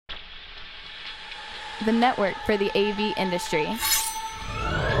the network for the AV industry.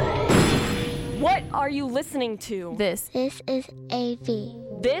 What are you listening to? This is AV.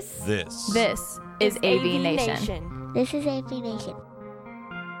 This is AVNation. This is AVNation.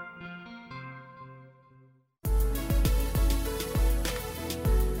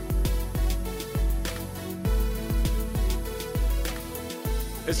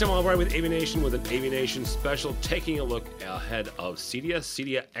 It's Tim Albright with AVNation with an AVNation special, taking a look ahead of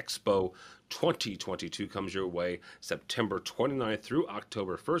CEDIA Expo 2022 comes your way September 29th through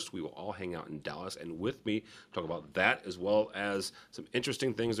October 1st. We will all hang out in Dallas, and with me talk about that as well as some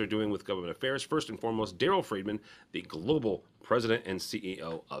interesting things they're doing with government affairs. First and foremost, Daryl Friedman, the global president and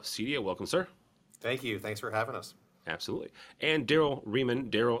CEO of CEDIA. Welcome, sir. Thank you. Thanks for having us. Absolutely. And Daryl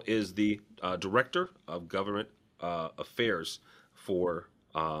Riemann. Daryl is the director of government affairs for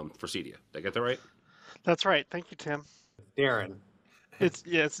CEDIA. Did I get that right? That's right. Thank you, Tim. Darren. It's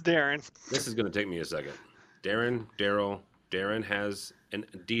Darren. This is going to take me a second. Darren has an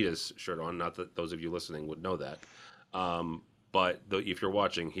Adidas shirt on. Not that those of you listening would know that. But if you're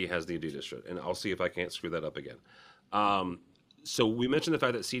watching, he has the Adidas shirt. And I'll see if I can't screw that up again. So we mentioned the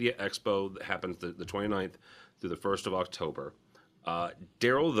fact that CEDIA Expo happens the 29th through the 1st of October.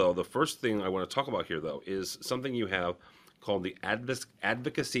 Daryl, though, the first thing I want to talk about here, though, is something you have called the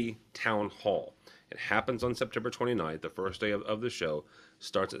Advocacy Town Hall. It happens on September 29th, the first day of the show.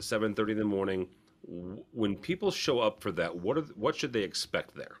 Starts at 7:30 in the morning. When people show up for that, what should they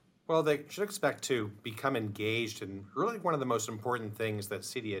expect there? Well, they should expect to become engaged in really one of the most important things that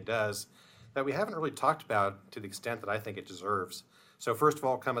CEDIA does that we haven't really talked about to the extent that I think it deserves. So first of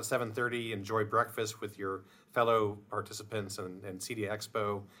all, come at 7:30, enjoy breakfast with your fellow participants and CEDIA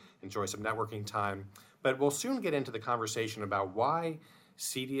Expo, enjoy some networking time. But we'll soon get into the conversation about why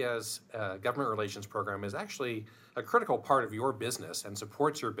CEDIA's government relations program is actually a critical part of your business and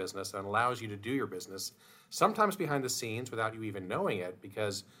supports your business and allows you to do your business, sometimes behind the scenes without you even knowing it,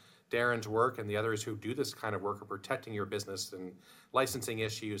 because Darren's work and the others who do this kind of work are protecting your business and licensing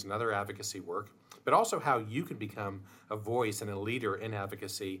issues and other advocacy work, but also how you can become a voice and a leader in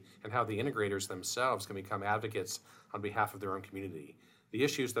advocacy and how the integrators themselves can become advocates on behalf of their own community. The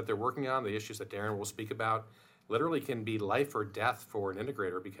issues that they're working on, the issues that Darren will speak about, literally can be life or death for an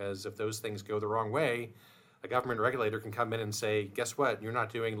integrator, because if those things go the wrong way, a government regulator can come in and say, guess what, you're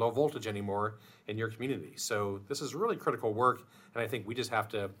not doing low voltage anymore in your community. So this is really critical work, and I think we just have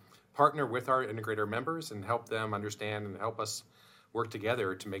to partner with our integrator members and help them understand and help us work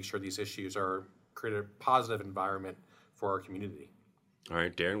together to make sure these issues create a positive environment for our community. All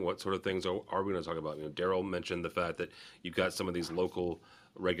right, Darren, what sort of things are we going to talk about? Daryl mentioned the fact that you've got some of these local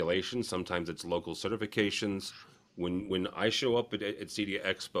regulations. Sometimes it's local certifications. When I show up at CEDIA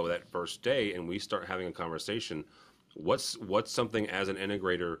Expo that first day and we start having a conversation, what's something as an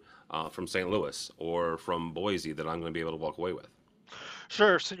integrator from St. Louis or from Boise that I'm going to be able to walk away with?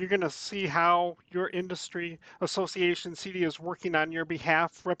 Sure. So you're going to see how your industry association, CEDIA, is working on your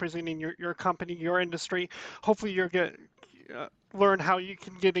behalf, representing your company, your industry. Hopefully you're going to learn how you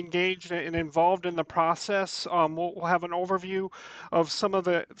can get engaged and involved in the process. We'll have an overview of some of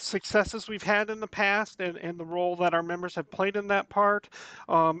the successes we've had in the past and the role that our members have played in that part.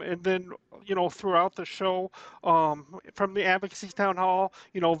 And then, throughout the show, from the Advocacy Town Hall,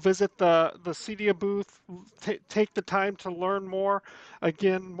 visit the CEDIA booth, take the time to learn more,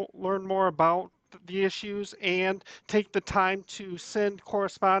 learn more about the issues, and take the time to send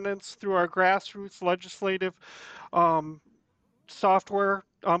correspondence through our grassroots legislative software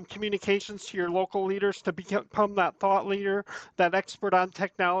communications to your local leaders to become that thought leader, that expert on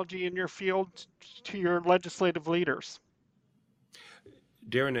technology in your field to your legislative leaders.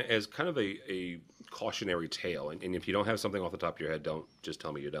 Darren, as kind of a cautionary tale, and if you don't have something off the top of your head, don't just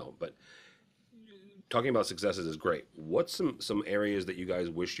tell me you don't, but talking about successes is great. What's some areas that you guys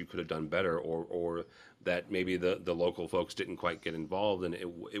wish you could have done better, or that maybe the local folks didn't quite get involved, and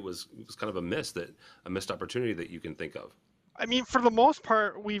it was kind of a missed opportunity that you can think of? I mean, for the most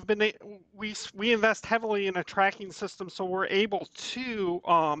part, we invest heavily in a tracking system, so we're able to,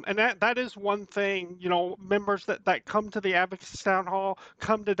 and that is one thing. Members that come to the Advocacy Town Hall,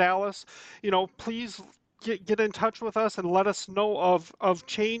 come to Dallas, please get in touch with us and let us know of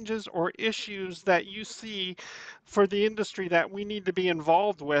changes or issues that you see for the industry that we need to be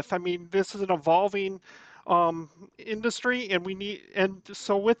involved with. I mean, this is an evolving industry, and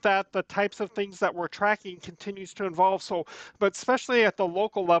so with that, the types of things that we're tracking continues to evolve. So, but especially at the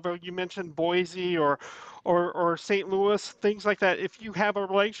local level, you mentioned Boise or St. Louis, things like that. If you have a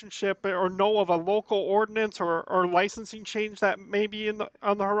relationship or know of a local ordinance or licensing change that may be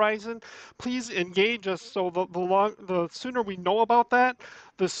on the horizon, please engage us. So the sooner we know about that,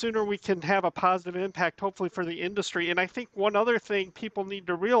 the sooner we can have a positive impact, hopefully, for the industry. And I think one other thing people need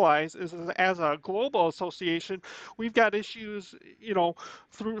to realize is, as a global association, we've got issues,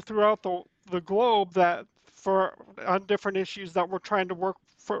 throughout the globe that on different issues that we're trying to work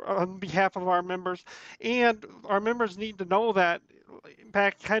for on behalf of our members, and our members need to know that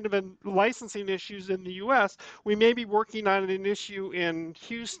back kind of in licensing issues in the U.S., we may be working on an issue in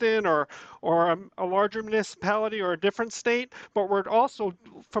Houston or a larger municipality or a different state, but we're also,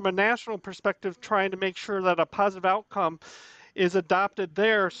 from a national perspective, trying to make sure that a positive outcome is adopted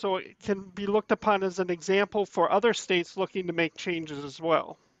there so it can be looked upon as an example for other states looking to make changes as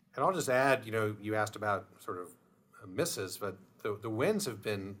well. And I'll just add, you asked about sort of misses, but the wins have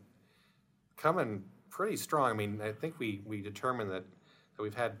been coming pretty strong. I mean, I think we determined that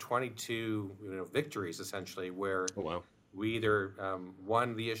we've had 22 victories essentially where we either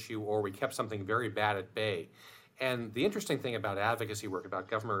won the issue or we kept something very bad at bay. And the interesting thing about advocacy work, about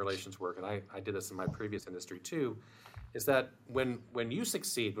government relations work, and I did this in my previous industry too, is that when we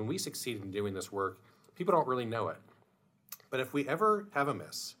succeed in doing this work, people don't really know it. But if we ever have a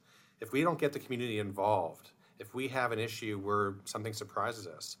miss, if we don't get the community involved, if we have an issue where something surprises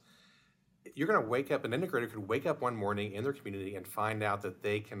us, you're going to wake up, an integrator could wake up one morning in their community and find out that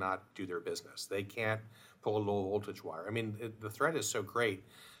they cannot do their business. They can't pull a low voltage wire. I mean, the threat is so great.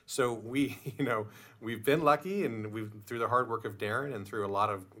 So we've been lucky, and through the hard work of Darren and through a lot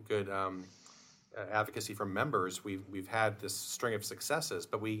of good advocacy from members, we've had this string of successes,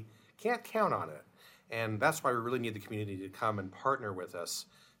 but we can't count on it. And that's why we really need the community to come and partner with us,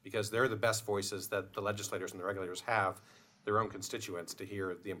 because they're the best voices that the legislators and the regulators have, their own constituents, to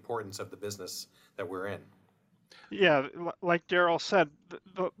hear the importance of the business that we're in. Yeah, like Daryl said,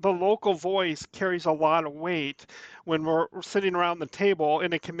 the local voice carries a lot of weight when we're sitting around the table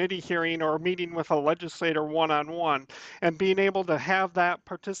in a committee hearing or meeting with a legislator one-on-one, and being able to have that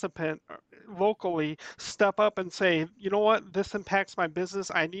participant locally step up and say, you know what, this impacts my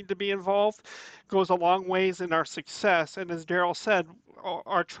business, I need to be involved, goes a long ways in our success. And as Daryl said,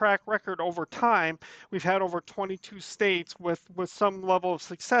 our track record over time, we've had over 22 states with some level of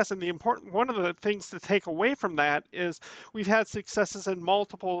success. And one of the things to take away from that is we've had successes in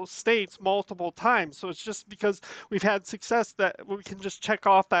multiple states multiple times. So it's just because we've had success that we can just check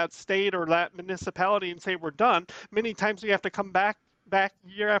off that state or that municipality and say we're done. Many times we have to come back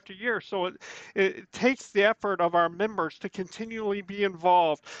year after year. So it takes the effort of our members to continually be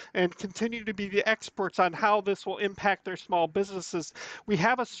involved and continue to be the experts on how this will impact their small businesses. We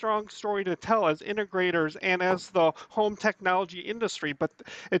have a strong story to tell as integrators and as the home technology industry, but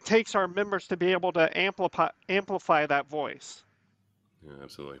it takes our members to be able to amplify that voice. Yeah,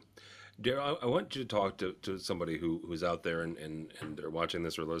 absolutely. Darryl, I want you to talk to somebody who's out there and they're watching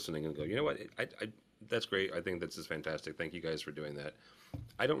this or listening and go, you know what, I that's great. I think this is fantastic. Thank you guys for doing that.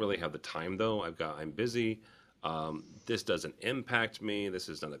 I don't really have the time though. I'm busy. This doesn't impact me. This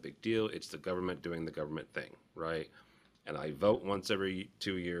is not a big deal. It's the government doing the government thing, right? And I vote once every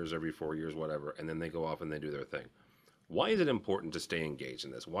 2 years, every 4 years, whatever, and then they go off and they do their thing. Why is it important to stay engaged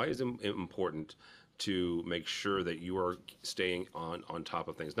in this? Why is it important to make sure that you are staying on top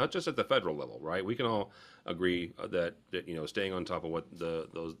of things, not just at the federal level, right? We can all agree that staying on top of what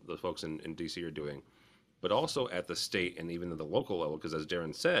the folks in DC are doing, but also at the state and even at the local level, because as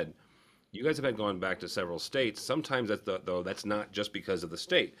Darren said, you guys have had gone back to several states. Sometimes that's not just because of the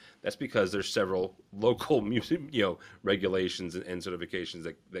state. That's because there's several local regulations and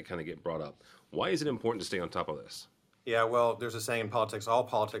certifications that kind of get brought up. Why is it important to stay on top of this? Yeah, well, there's a saying in politics, all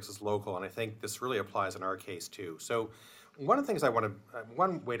politics is local, and I think this really applies in our case too. So one of the things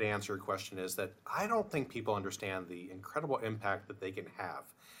one way to answer your question is that I don't think people understand the incredible impact that they can have.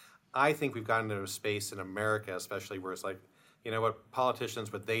 I think we've gotten into a space in America, especially, where it's like,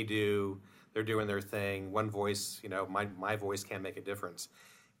 politicians, what they do, they're doing their thing. One voice, my voice can't make a difference.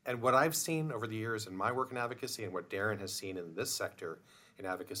 And what I've seen over the years in my work in advocacy and what Darren has seen in this sector in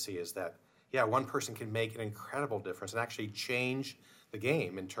advocacy is that, yeah, one person can make an incredible difference and actually change the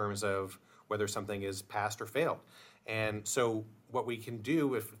game in terms of whether something is passed or failed. And so what we can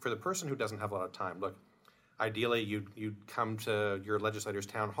do for the person who doesn't have a lot of time, look, ideally you'd come to your legislators'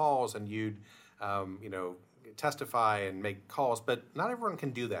 town halls and you'd testify and make calls, but not everyone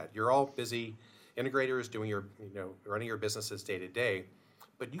can do that. You're all busy integrators doing running your businesses day to day,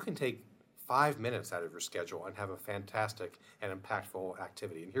 but you can take 5 minutes out of your schedule and have a fantastic and impactful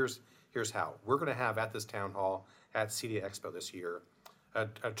activity. And here's how. We're going to have at this town hall at CEDIA Expo this year a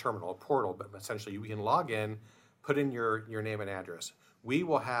terminal, a portal, but essentially you can log in, put in your name and address. We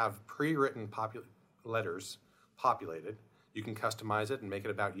will have pre-written letters populated. You can customize it and make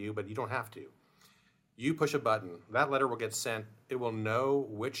it about you, but you don't have to. You push a button, that letter will get sent. It will know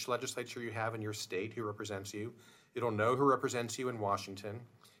which legislature you have in your state who represents you. It'll know who represents you in Washington.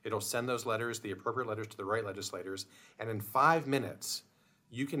 It'll send those letters, the appropriate letters, to the right legislators. And in 5 minutes,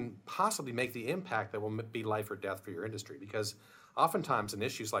 you can possibly make the impact that will be life or death for your industry. Because oftentimes in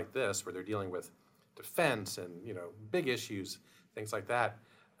issues like this, where they're dealing with defense and big issues, things like that,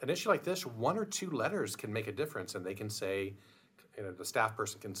 an issue like this, 1 or 2 letters can make a difference, and they can say, the staff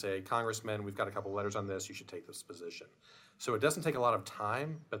person can say, Congressman, we've got a couple letters on this, you should take this position. So it doesn't take a lot of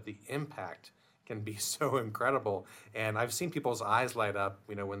time, but the impact can be so incredible. And I've seen people's eyes light up,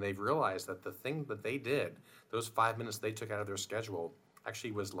 when they've realized that the thing that they did, those 5 minutes they took out of their schedule,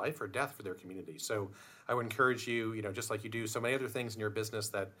 actually was life or death for their community. So I would encourage you, just like you do so many other things in your business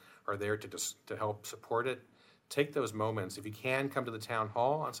that are there to help support it, take those moments. If you can, come to the town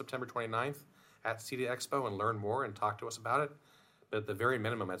hall on September 29th at CEDIA Expo and learn more and talk to us about it. But at the very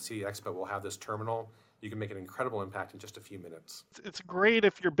minimum, at CEDIA Expo, we'll have this terminal. You can make an incredible impact in just a few minutes. It's great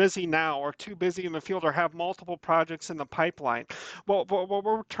if you're busy now or too busy in the field or have multiple projects in the pipeline. Well, what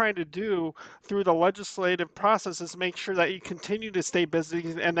we're trying to do through the legislative process is make sure that you continue to stay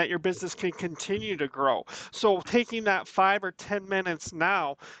busy and that your business can continue to grow. So taking that 5 or 10 minutes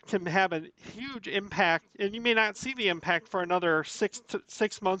now can have a huge impact, and you may not see the impact for another 6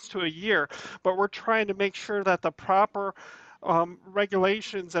 months to a year, but we're trying to make sure that the proper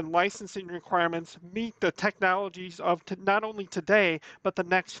regulations and licensing requirements meet the technologies of not only today, but the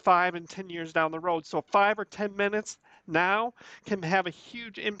next 5 and 10 years down the road. So 5 or 10 minutes now can have a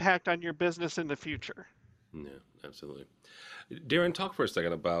huge impact on your business in the future. Yeah, absolutely. Darren, talk for a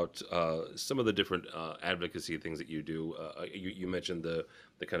second about some of the different advocacy things that you do. You mentioned the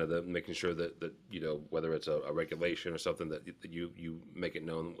kind of the making sure that whether it's a regulation or something that you make it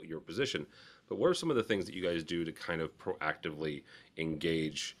known your position. But what are some of the things that you guys do to kind of proactively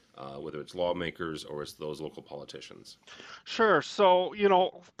engage, whether it's lawmakers or it's those local politicians? Sure. So,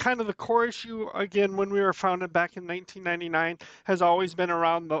 kind of the core issue, again, when we were founded back in 1999, has always been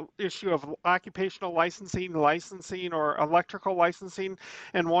around the issue of occupational licensing or electrical licensing,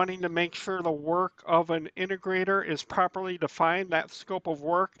 and wanting to make sure the work of an integrator is properly defined. That scope of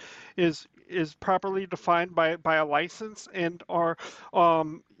work is properly defined by a license and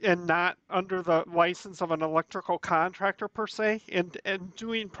not under the license of an electrical contractor per se, and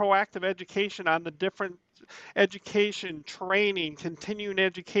doing proactive education on the different education, training, continuing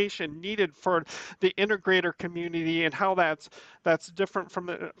education needed for the integrator community and how that's different from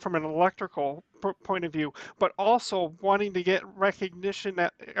an electrical point of view, but also wanting to get recognition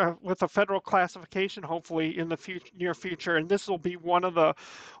that with a federal classification, hopefully in the near future. And this will be one of the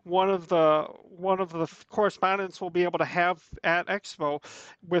correspondence we'll be able to have at Expo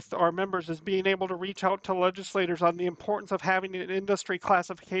with our members, is being able to reach out to legislators on the importance of having an industry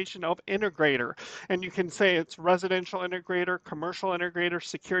classification of integrator. And you can say it's residential integrator, commercial integrator,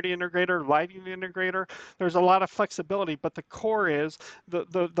 security integrator, lighting integrator. There's a lot of flexibility, but the core is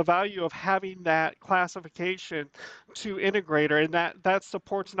the value of having that classification to integrator, and that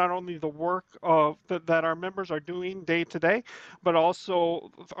supports not only the work of that our members are doing day to day, but also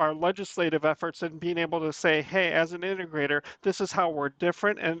our legislative efforts and being able to say, hey, as an integrator, this is how we're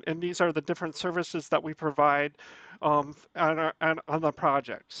different, and these are the different services that we provide on the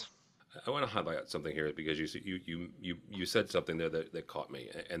projects. I want to highlight something here because you said something there that caught me,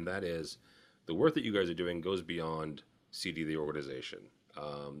 and that is the work that you guys are doing goes beyond CEDIA the organization.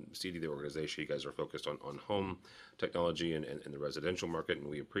 CEDIA the organization, you guys are focused on home technology and the residential market, and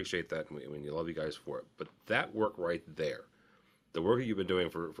we appreciate that, and we love you guys for it. But that work right there, the work that you've been doing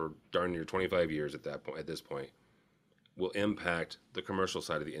for darn near 25 years at this point, will impact the commercial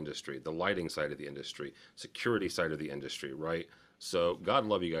side of the industry, the lighting side of the industry, security side of the industry, right? So God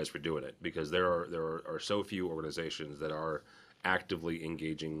love you guys for doing it, because there are so few organizations that are actively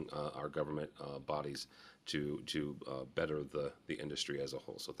engaging our government bodies to better the industry as a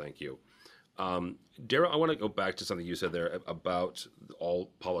whole. So thank you. Daryl, I want to go back to something you said there about all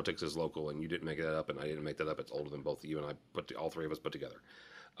politics is local, and you didn't make that up, and I didn't make that up. It's older than both of you and I all three of us put together.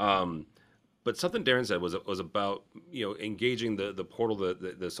 But something Darren said was about engaging the portal,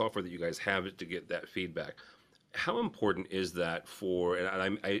 the software that you guys have to get that feedback. How important is that for?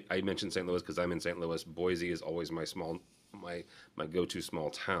 And I mentioned St. Louis because I'm in St. Louis. Boise is always my go-to small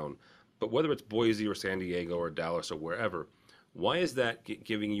town. But whether it's Boise or San Diego or Dallas or wherever, why is that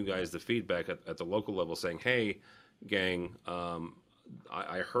giving you guys the feedback at the local level, saying, "Hey, gang,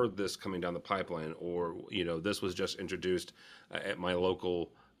 I heard this coming down the pipeline," or this was just introduced at my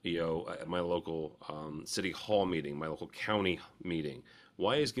local city hall meeting, my local county meeting.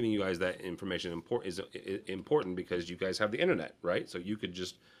 Why is giving you guys that information important? Is important because you guys have the internet, right? So you could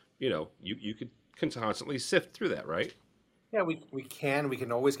just, you could can constantly sift through that, right? Yeah, we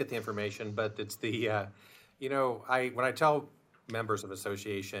can always get the information, but it's the when I tell members of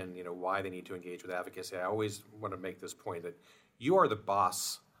association, why they need to engage with advocacy, I always want to make this point that you are the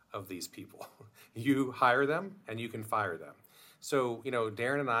boss of these people. You hire them and you can fire them. So,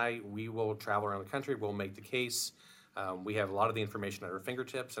 Darren and I, we will travel around the country, we'll make the case. We have a lot of the information at our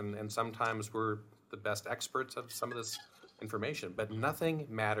fingertips, and sometimes we're the best experts of some of this information, but nothing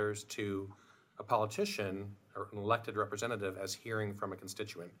matters to a politician or an elected representative as hearing from a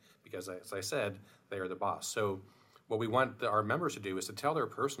constituent, because as I said, they are the boss. So what we want our members to do is to tell their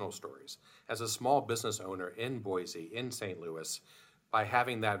personal stories. As a small business owner in Boise, in St. Louis, by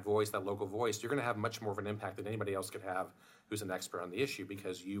having that voice, that local voice, you're going to have much more of an impact than anybody else could have who's an expert on the issue,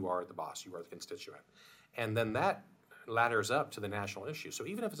 because you are the boss, you are the constituent. And then that ladders up to the national issue. So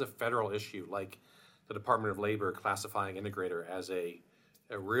even if it's a federal issue, like the Department of Labor classifying integrator as a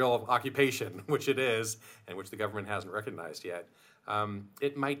real occupation, which it is, and which the government hasn't recognized yet,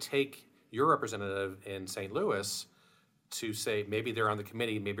 it might take your representative in St. Louis to say, maybe they're on the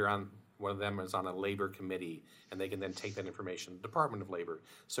committee, maybe one of them is on a labor committee, and they can then take that information to the Department of Labor.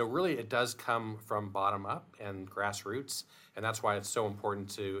 So really it does come from bottom up and grassroots, and that's why it's so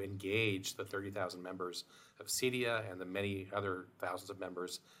important to engage the 30,000 members of CEDIA and the many other thousands of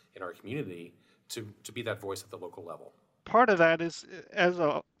members in our community to be that voice at the local level. Part of that is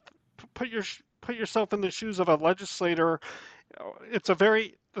put yourself in the shoes of a legislator.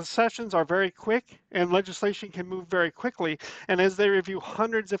 The sessions are very quick, and legislation can move very quickly. And as they review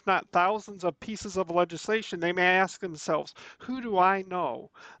hundreds, if not thousands, of pieces of legislation, they may ask themselves, who do I know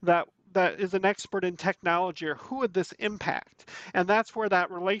that is an expert in technology, or who would this impact? And that's where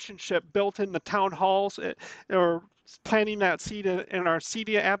that relationship built in the town halls, or planting that seed in our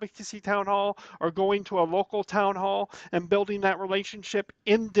CEDIA advocacy town hall, or going to a local town hall and building that relationship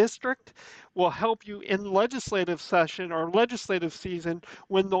in district, will help you in legislative session or legislative season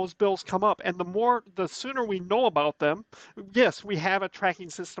when those bills come up. And the sooner we know about them, yes, we have a tracking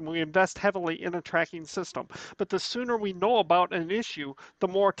system. We invest heavily in a tracking system. But the sooner we know about an issue, the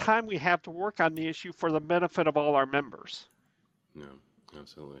more time we have to work on the issue for the benefit of all our members. Yeah,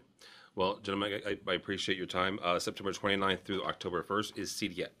 absolutely. Well, gentlemen, I appreciate your time. September 29th through October 1st is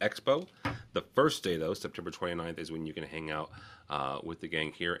CEDIA Expo. The first day, though, September 29th, is when you can hang out with the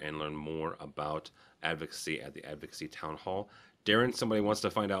gang here and learn more about advocacy at the Advocacy Town Hall. Darren, somebody wants to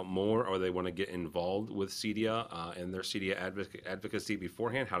find out more, or they want to get involved with CEDIA and their CEDIA advocacy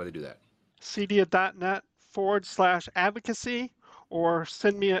beforehand, how do they do that? CEDIA.net/advocacy, or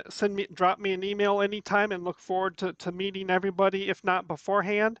drop me an email anytime, and look forward to meeting everybody, if not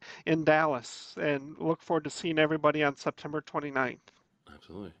beforehand, in Dallas, and look forward to seeing everybody on September 29th.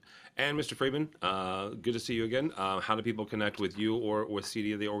 Absolutely. And Mr. Friedman, good to see you again. How do people connect with you or with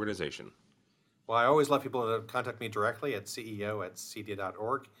CEDIA, the organization? Well, I always love people to contact me directly at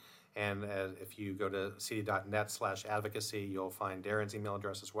ceo@cedia.org. And if you go to cedia.net/advocacy, you'll find Darren's email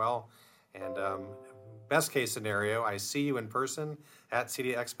address as well. And best case scenario, I see you in person at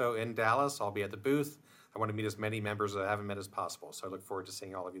CEDIA Expo in Dallas. I'll be at the booth. I want to meet as many members that I haven't met as possible. So I look forward to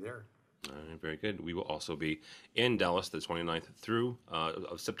seeing all of you there. All right, very good. We will also be in Dallas the 29th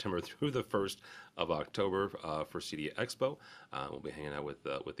of September through the 1st of October for CEDIA Expo. We'll be hanging out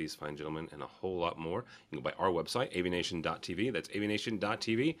with these fine gentlemen and a whole lot more. You can go by our website, AVNation.tv. That's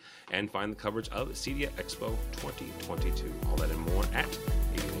AVNation.tv, and find the coverage of CEDIA Expo 2022. All that and more at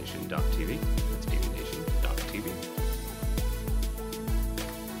AVNation.tv.